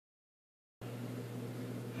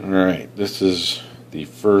Alright, this is the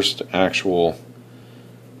first actual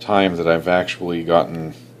time that I've actually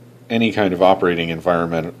gotten any kind of operating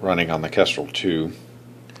environment running on the Kestrel-2.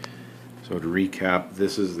 So to recap,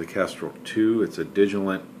 this is the Kestrel-2. It's a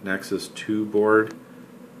Digilent Nexus 2 board.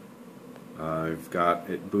 I've got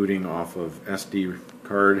it booting off of SD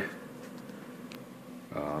card.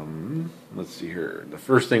 Let's see here. The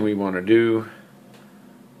first thing we want to do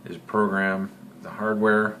is program the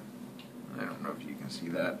hardware. I don't know if you can see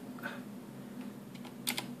that.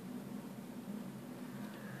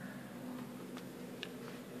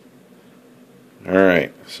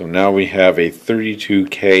 Alright, so now we have a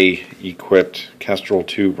 32K equipped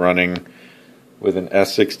Kestrel-2 running with an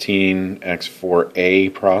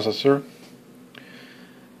S16X4A processor.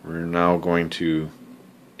 We're now going to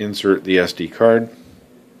insert the SD card.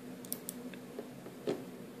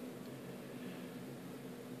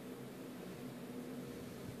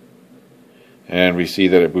 And we see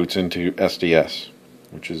that it boots into STS,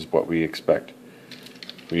 which is what we expect.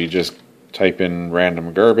 We just type in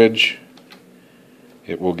random garbage.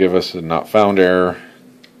 It will give us a not found error.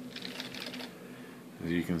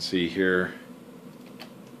 As you can see here,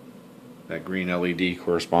 that green LED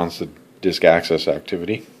corresponds to disk access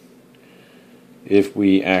activity. If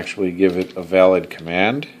we actually give it a valid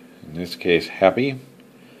command, in this case happy,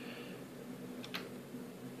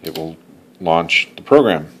 it will launch the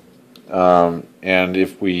program. And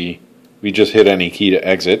if we just hit any key to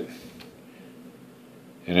exit,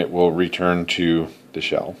 and it will return to the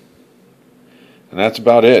shell. And that's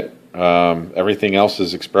about it. Everything else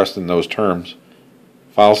is expressed in those terms.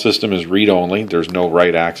 File system is read-only. There's no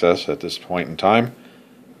write access at this point in time.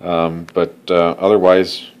 But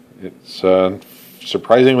otherwise, it's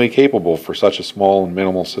surprisingly capable for such a small and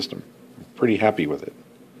minimal system. I'm pretty happy with it.